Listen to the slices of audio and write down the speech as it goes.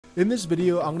In this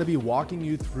video, I'm going to be walking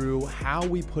you through how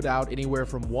we put out anywhere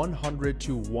from 100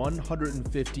 to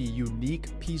 150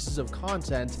 unique pieces of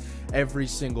content every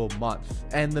single month.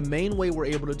 And the main way we're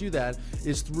able to do that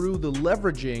is through the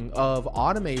leveraging of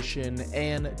automation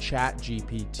and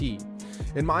ChatGPT.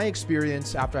 In my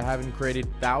experience, after having created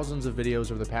thousands of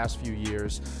videos over the past few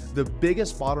years, the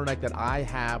biggest bottleneck that I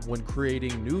have when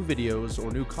creating new videos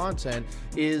or new content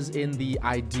is in the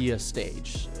idea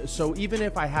stage. So even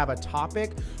if I have a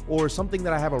topic or something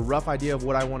that I have a rough idea of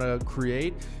what I want to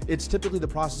create, it's typically the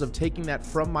process of taking that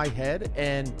from my head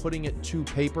and putting it to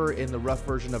paper in the rough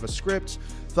version of a script,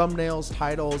 thumbnails,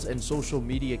 titles, and social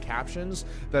media captions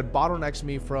that bottlenecks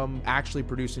me from actually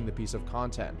producing the piece of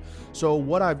content. So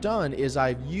what I've done is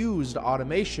I've used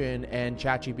automation and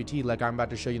ChatGPT, like I'm about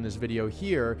to show you in this video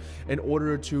here, in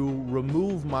order to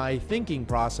remove my thinking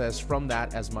process from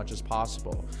that as much as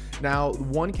possible. Now,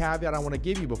 one caveat I want to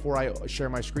give you before I share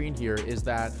my screen here is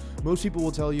that most people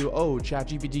will tell you, oh,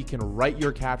 ChatGPT can write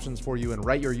your captions for you and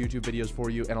write your YouTube videos for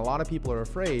you. And a lot of people are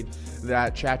afraid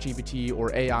that ChatGPT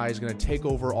or AI is going to take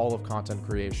over all of content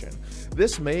creation.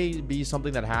 This may be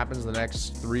something that happens in the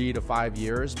next 3 to 5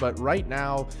 years, but right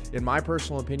now, in my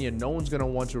personal opinion, no one's going to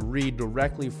want to read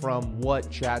directly from what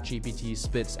ChatGPT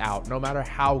spits out, no matter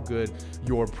how good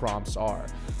your prompts are.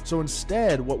 So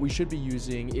instead, what we should be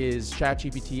using is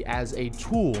ChatGPT as a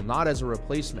tool, not as a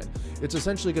replacement. It's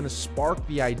essentially going to spark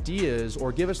the ideas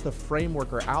or give us the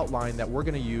framework or outline that we're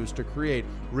going to use to create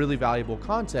really valuable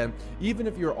content, even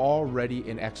if you're already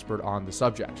an expert on the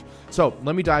subject. So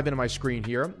let me dive into my screen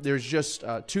here. There's just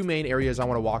two main areas I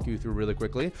want to walk you through really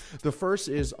quickly. The first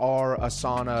is our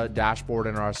Asana dashboard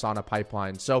and our Asana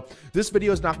pipeline. So this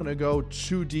video is not going to go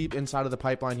too deep inside of the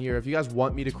pipeline here. If you guys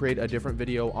want me to create a different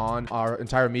video on our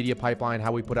entire media pipeline,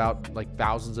 how we put out like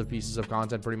thousands of pieces of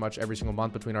content pretty much every single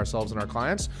month between ourselves and our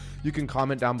clients, you can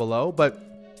comment down below. But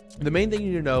the main thing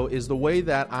you need to know is the way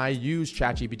that I use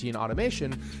ChatGPT and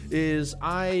automation is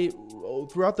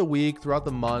throughout the week, throughout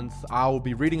the month, I'll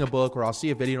be reading a book or I'll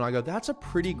see a video and I go, that's a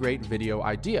pretty great video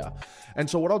idea. And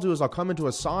so what I'll do is I'll come into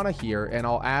Asana here and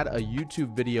I'll add a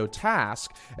YouTube video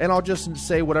task and I'll just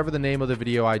say whatever the name of the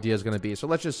video idea is going to be. So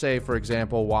let's just say, for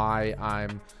example, why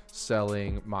I'm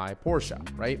selling my Porsche,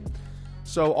 right?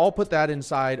 So I'll put that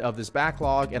inside of this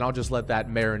backlog and I'll just let that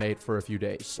marinate for a few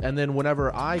days. And then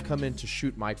whenever I come in to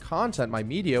shoot my content, my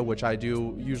media, which I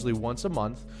do usually once a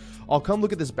month, I'll come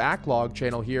look at this backlog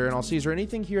channel here and I'll see, is there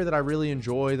anything here that I really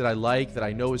enjoy, that I like, that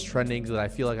I know is trending, that I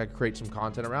feel like I could create some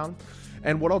content around?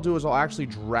 And what I'll do is I'll actually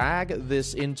drag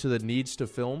this into the needs to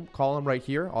film column right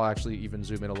here. I'll actually even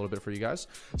zoom in a little bit for you guys.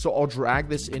 So I'll drag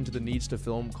this into the needs to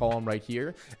film column right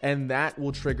here, and that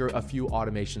will trigger a few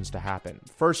automations to happen.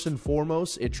 First and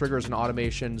foremost, it triggers an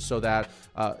automation so that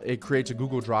it creates a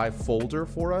Google Drive folder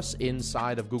for us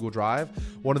inside of Google Drive.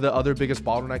 One of the other biggest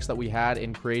bottlenecks that we had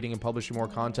in creating and publishing more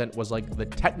content was like the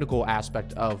technical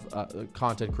aspect of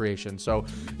content creation. So,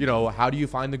 you know, how do you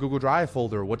find the Google Drive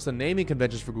folder? What's the naming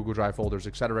conventions for Google Drive folders,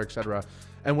 et cetera, et cetera.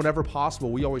 And whenever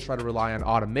possible, we always try to rely on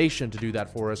automation to do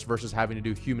that for us versus having to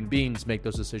do human beings make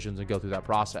those decisions and go through that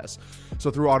process. So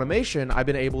through automation, I've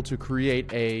been able to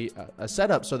create a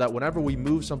setup so that whenever we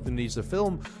move something needs to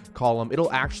film column,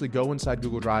 it'll actually go inside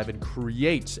Google Drive and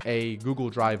create a Google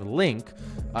Drive link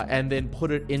and then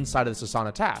put it inside of this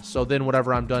Asana task. So then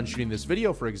whenever I'm done shooting this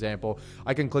video, for example,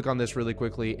 I can click on this really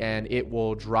quickly and it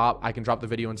will I can drop the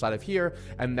video inside of here,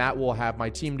 and that will have my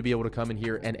team to be able to come in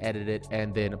here and edit it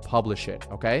and then publish it,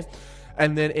 okay?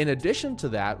 And then in addition to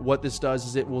that, what this does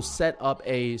is it will set up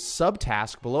a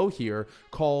subtask below here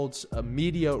called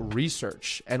media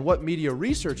research. And what media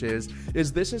research is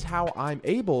this is how I'm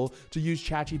able to use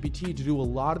ChatGPT to do a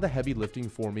lot of the heavy lifting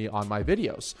for me on my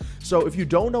videos. So if you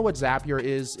don't know what Zapier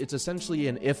is, it's essentially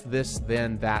an if this,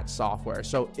 then that software.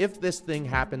 So if this thing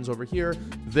happens over here,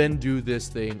 then do this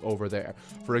thing over there.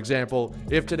 For example,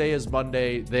 if today is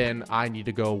Monday, then I need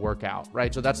to go work out,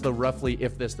 right? So that's the roughly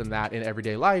if this, then that in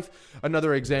everyday life.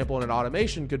 Another example in an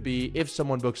automation could be if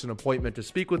someone books an appointment to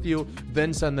speak with you,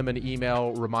 then send them an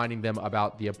email reminding them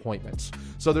about the appointments.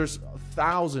 So there's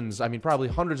thousands, I mean, probably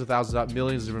hundreds of thousands,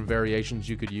 millions of different variations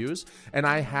you could use. And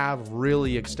I have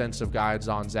really extensive guides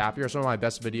on Zapier. Some of my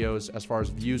best videos as far as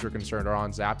views are concerned are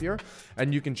on Zapier,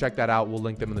 and you can check that out. We'll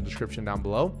link them in the description down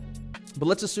below. But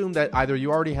let's assume that either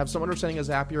you already have some understanding of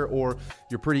Zapier or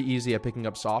you're pretty easy at picking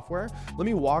up software. Let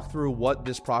me walk through what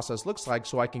this process looks like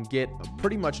so I can get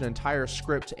pretty much an entire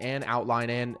script and outline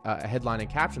and headline and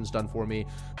captions done for me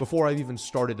before I've even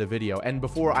started the video and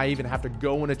before I even have to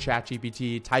go into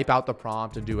ChatGPT, type out the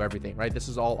prompt and do everything, right? This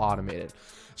is all automated.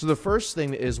 So the first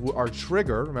thing is our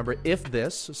trigger. Remember, if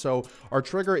this, so our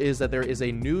trigger is that there is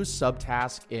a new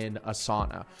subtask in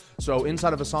Asana. So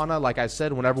inside of Asana, like I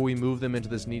said, whenever we move them into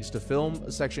this needs to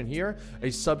film section here, a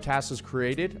subtask is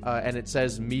created and it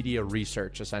says media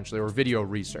research essentially, or video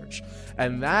research.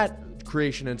 And that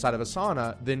creation inside of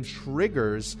Asana then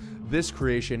triggers this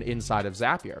creation inside of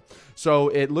Zapier. So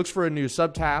it looks for a new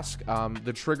subtask.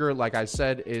 The trigger, like I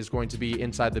said, is going to be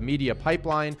inside the media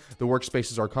pipeline. The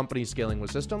workspaces are company scaling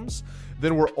with systems.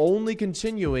 Then we're only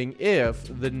continuing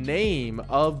if the name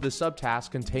of the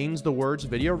subtask contains the words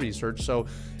video research. So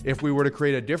if we were to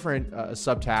create a different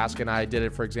subtask and I did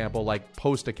it, for example, like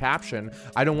post a caption,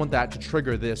 I don't want that to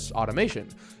trigger this automation.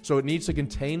 So it needs to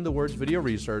contain the words video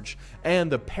research,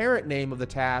 and the parent name of the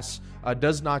task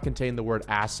does not contain the word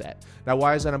asset. Now,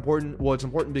 why is that important? Well, it's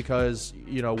important because,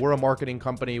 you know, we're a marketing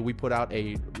company. We put out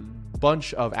a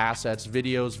bunch of assets,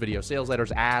 videos, video sales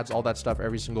letters, ads, all that stuff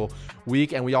every single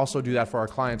week. And we also do that for our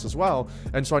clients as well.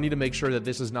 And so I need to make sure that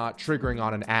this is not triggering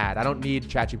on an ad. I don't need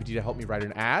ChatGPT to help me write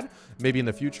an ad, maybe in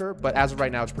the future, but as of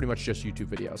right now, it's pretty much just YouTube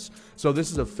videos. So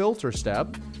this is a filter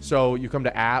step. So you come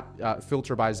to app,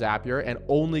 filter by Zapier, and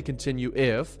only continue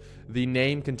if the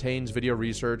name contains video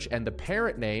research and the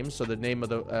parent name, so the name of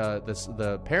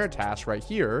the parent task right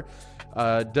here,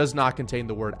 does not contain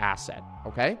the word asset,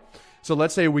 okay? So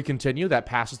let's say we continue, that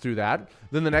passes through that.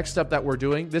 Then the next step that we're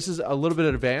doing, this is a little bit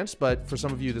advanced, but for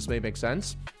some of you, this may make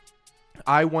sense.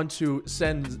 I want to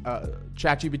send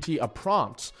ChatGPT a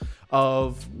prompt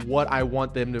of what I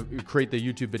want them to create the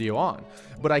YouTube video on.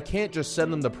 But I can't just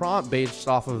send them the prompt based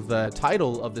off of the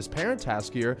title of this parent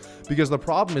task here, because the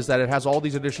problem is that it has all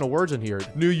these additional words in here.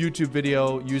 New YouTube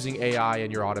video using AI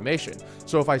in your automation.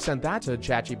 So if I sent that to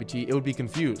ChatGPT, it would be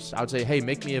confused. I would say, hey,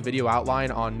 make me a video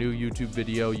outline on new YouTube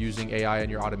video using AI in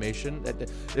your automation.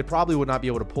 It probably would not be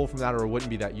able to pull from that, or it wouldn't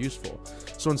be that useful.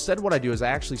 So instead what I do is I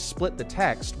actually split the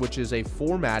text, which is a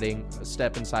formatting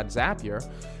step inside Zapier,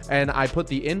 and I put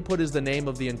the input is the name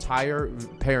of the entire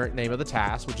parent name of the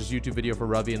task, which is YouTube video for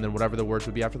Ravi, and then whatever the words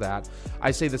would be after that.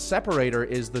 I say the separator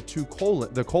is the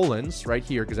colons right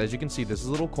here, because as you can see, this is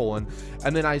a little colon.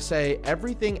 And then I say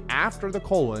everything after the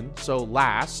colon, so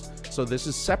last, so this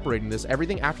is separating this,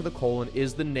 everything after the colon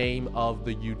is the name of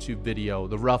the YouTube video,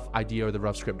 the rough idea or the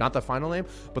rough script, not the final name,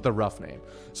 but the rough name.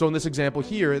 So in this example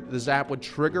here, the Zap would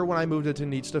trigger when I moved it to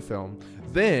needs to film.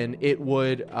 Then it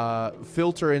would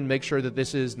filter and make sure that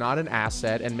this is not an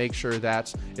asset, and make sure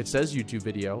that it says YouTube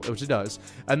video, which it does.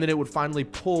 And then it would finally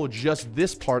pull just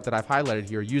this part that I've highlighted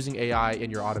here using AI in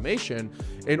your automation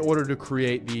in order to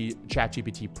create the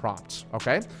ChatGPT prompts.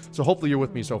 Okay, so hopefully you're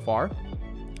with me so far.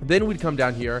 Then we'd come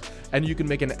down here and you can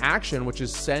make an action, which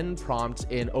is send prompt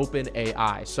in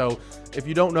OpenAI. So if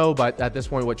you don't know, but at this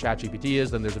point what ChatGPT is,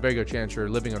 then there's a very good chance you're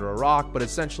living under a rock. But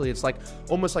essentially it's like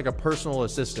almost like a personal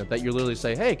assistant that you literally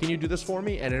say, hey, can you do this for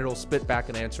me? And it'll spit back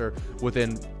an answer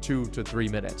within 2 to 3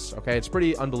 minutes. Okay, it's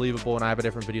pretty unbelievable. And I have a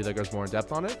different video that goes more in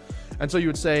depth on it. And so you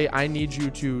would say, I need you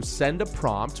to send a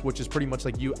prompt, which is pretty much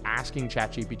like you asking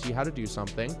ChatGPT how to do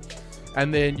something.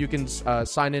 And then you can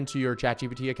sign into your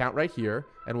ChatGPT account right here,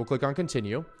 and we'll click on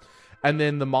continue. And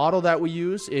then the model that we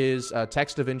use is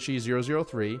Text DaVinci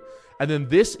 003. And then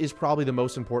this is probably the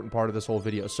most important part of this whole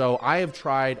video. So I have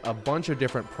tried a bunch of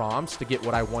different prompts to get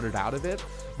what I wanted out of it,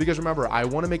 because remember, I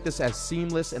want to make this as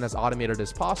seamless and as automated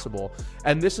as possible.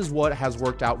 And this is what has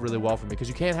worked out really well for me, because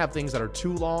you can't have things that are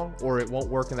too long or it won't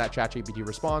work in that ChatGPT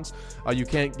response. You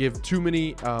can't give too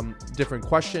many different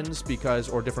questions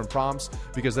or different prompts,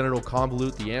 because then it'll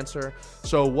convolute the answer.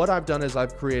 So what I've done is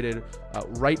I've created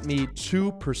write me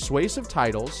 2 persuasive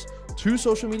titles, 2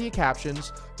 social media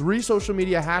captions, 3 social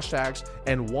media hashtags,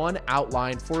 and 1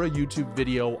 outline for a YouTube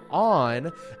video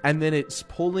on, and then it's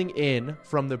pulling in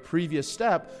from the previous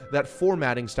step, that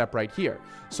formatting step right here.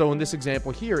 So in this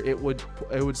example here, it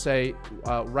would say,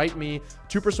 write me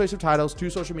 2 persuasive titles, 2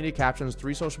 social media captions,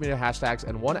 3 social media hashtags,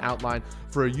 and 1 outline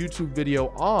for a YouTube video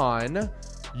on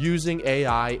using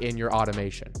AI in your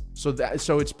automation.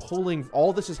 So it's pulling,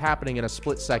 all this is happening in a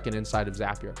split second inside of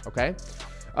Zapier, okay?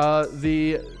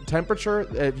 The temperature,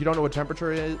 if you don't know what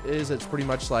temperature is, it's pretty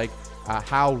much like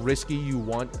how risky you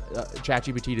want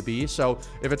ChatGPT to be. So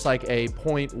if it's like a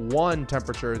 0.1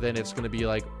 temperature, then it's going to be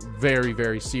like very,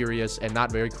 very serious and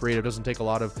not very creative. It doesn't take a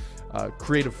lot of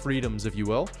creative freedoms, if you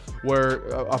will, where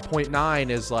a 0.9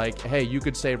 is like, hey, you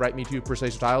could say, write me 2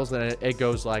 persuasive titles, and it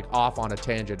goes like off on a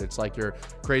tangent. It's like your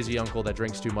crazy uncle that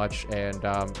drinks too much and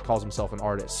calls himself an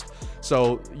artist.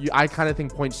 So I kind of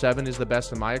think 0.7 is the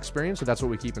best in my experience, so that's what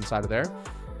we keep inside of there.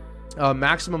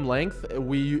 Maximum length,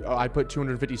 I put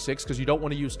 256 because you don't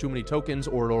want to use too many tokens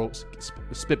or it'll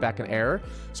spit back an error.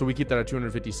 So we keep that at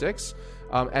 256.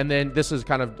 And then this is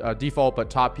kind of default, but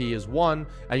top P is 1,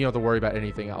 and you don't have to worry about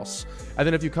anything else. And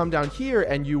then if you come down here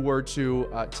and you were to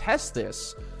test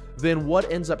this, then what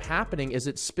ends up happening is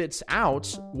it spits out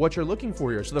what you're looking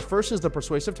for here. So the first is the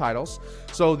persuasive titles.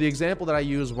 So the example that I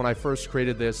used when I first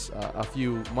created this a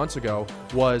few months ago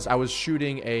was I was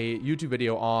shooting a YouTube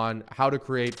video on how to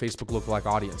create Facebook lookalike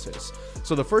audiences.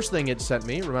 So the first thing it sent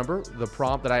me, remember, the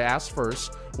prompt that I asked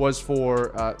first was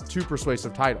for 2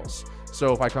 persuasive titles.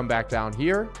 So if I come back down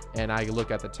here and I look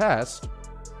at the test,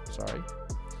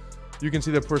 you can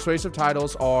see the persuasive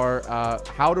titles are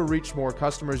how to reach more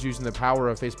customers using the power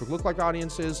of Facebook lookalike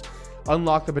audiences,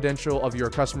 unlock the potential of your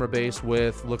customer base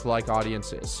with lookalike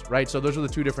audiences, right? So those are the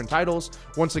 2 different titles.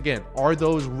 Once again, are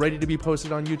those ready to be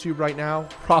posted on YouTube right now?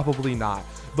 Probably not.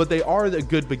 But they are a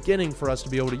good beginning for us to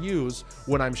be able to use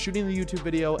when I'm shooting the YouTube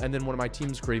video and then one of my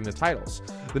teams creating the titles.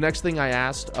 The next thing I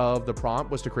asked of the prompt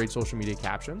was to create social media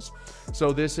captions.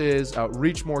 So this is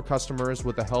reach more customers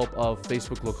with the help of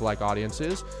Facebook lookalike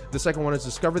audiences. The second one is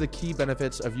discover the key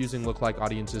benefits of using lookalike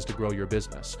audiences to grow your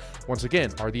business. Once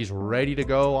again, are these ready to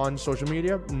go on social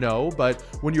media? No, but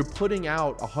when you're putting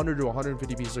out 100 to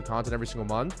 150 pieces of content every single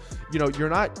month, you're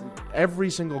not, every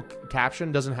single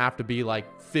caption doesn't have to be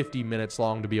like 50 minutes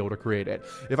long to be able to create it.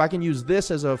 If I can use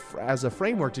this as a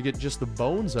framework to get just the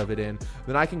bones of it in,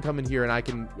 then I can come in here and I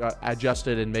can adjust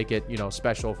it and make it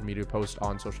special for me to post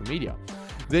on social media.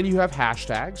 Then you have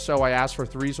hashtags. So I asked for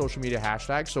 3 social media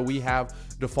hashtags. So we have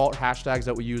default hashtags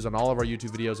that we use on all of our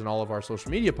YouTube videos and all of our social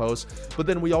media posts, but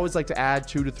then we always like to add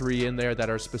 2 to 3 in there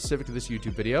that are specific to this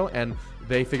YouTube video, and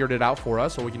they figured it out for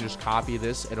us, so we can just copy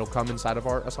this. It'll come inside of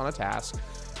our Asana task.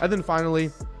 And then finally,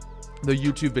 the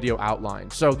YouTube video outline.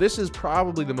 So this is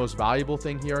probably the most valuable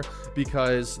thing here,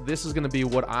 because this is going to be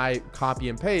what I copy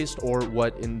and paste, or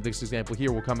what in this example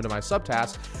here will come into my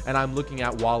subtask and I'm looking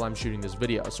at while I'm shooting this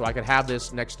video. So I could have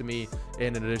this next to me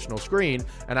in an additional screen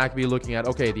and I could be looking at,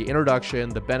 okay, the introduction,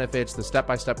 the benefits, the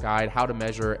step-by-step guide, how to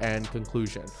measure, and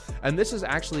conclusion. And this is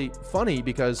actually funny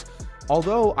because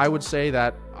although I would say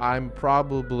that I'm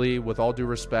probably, with all due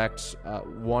respect,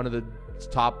 one of the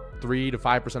top 3 to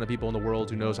 5% of people in the world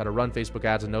who knows how to run Facebook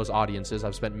ads and knows audiences.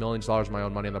 I've spent millions of dollars of my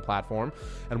own money on the platform,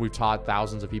 and we've taught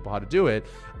thousands of people how to do it.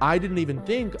 I didn't even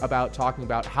think about talking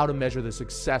about how to measure the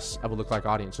success of a lookalike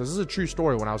audience. So this is a true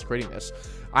story. When I was creating this,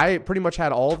 I pretty much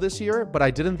had all of this here, but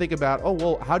I didn't think about, oh,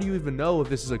 well, how do you even know if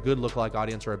this is a good lookalike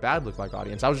audience or a bad lookalike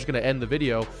audience? I was just going to end the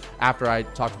video after I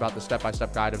talked about the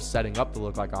step-by-step guide of setting up the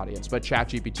lookalike audience. But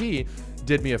ChatGPT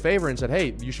did me a favor and said,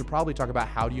 hey, you should probably talk about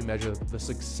how do you measure the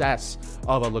success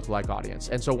of a lookalike audience.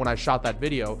 And so when I shot that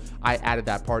video, I added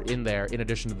that part in there in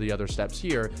addition to the other steps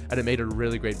here, and it made a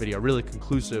really great video, really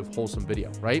conclusive, wholesome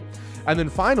video, right? And then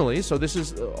finally, so this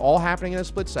is all happening in a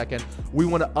split second, we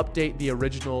want to update the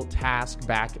original task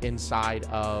back inside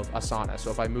of Asana.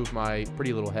 So if I move my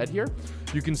pretty little head here,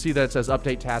 you can see that it says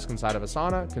update task inside of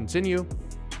Asana, continue.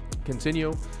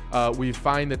 We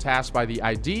find the task by the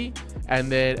ID,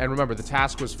 and remember, the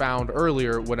task was found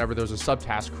earlier whenever there was a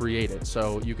subtask created.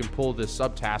 So you can pull this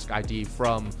subtask ID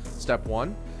from step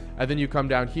 1. And then you come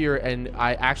down here and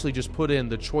I actually just put in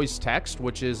the choice text,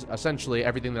 which is essentially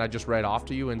everything that I just read off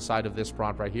to you inside of this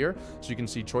prompt right here. So you can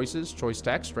see choices, choice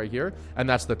text right here. And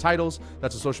that's the titles,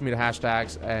 that's the social media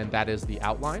hashtags, and that is the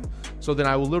outline. So then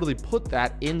I will literally put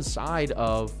that inside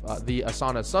of the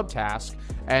Asana subtask,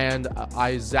 and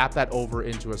I zap that over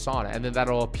into Asana. And then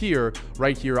that'll appear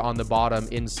right here on the bottom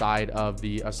inside of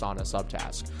the Asana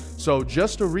subtask. So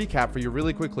just to recap for you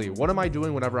really quickly, what am I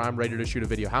doing whenever I'm ready to shoot a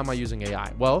video? How am I using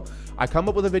AI? Well, I come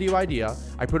up with a video idea,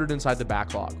 I put it inside the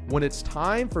backlog. When it's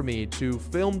time for me to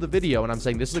film the video and I'm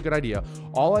saying this is a good idea,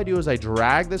 all I do is I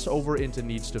drag this over into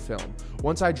needs to film.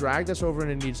 Once I drag this over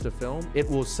into needs to film, it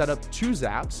will set up 2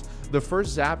 zaps. The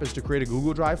first zap is to create a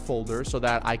Google Drive folder so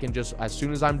that I can just, as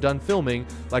soon as I'm done filming,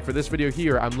 like for this video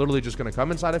here, I'm literally just gonna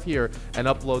come inside of here and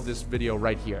upload this video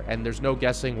right here. And there's no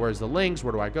guessing, where's the links,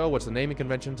 where do I go, what's the naming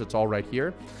conventions, it's all right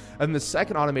here. And the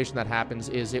second automation that happens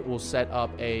is it will set up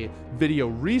a video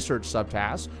research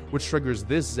subtask, which triggers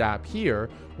this zap here,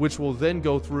 which will then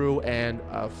go through and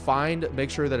make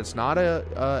sure that it's not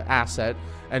a asset,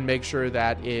 and make sure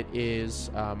that it is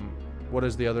what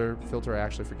is the other filter? I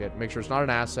actually forget. Make sure it's not an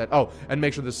asset. Oh, and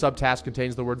make sure the subtask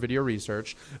contains the word video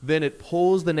research. Then it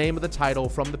pulls the name of the title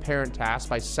from the parent task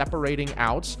by separating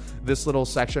out this little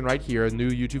section right here, a new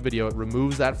YouTube video. It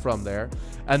removes that from there.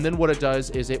 And then what it does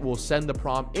is it will send the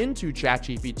prompt into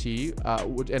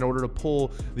ChatGPT in order to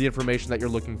pull the information that you're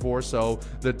looking for. So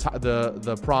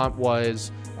the prompt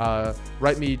was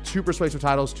write me 2 persuasive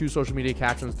titles, 2 social media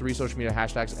captions, 3 social media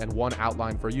hashtags, and 1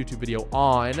 outline for a YouTube video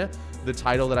on the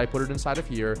title that I put it inside of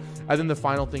here. And then the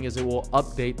final thing is it will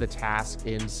update the task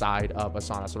inside of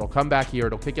Asana. So it'll come back here,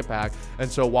 it'll kick it back. And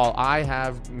so while I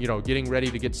have, getting ready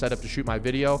to get set up to shoot my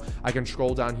video, I can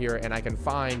scroll down here and I can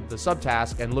find the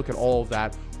subtask and look at all of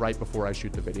that right before I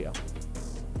shoot the video.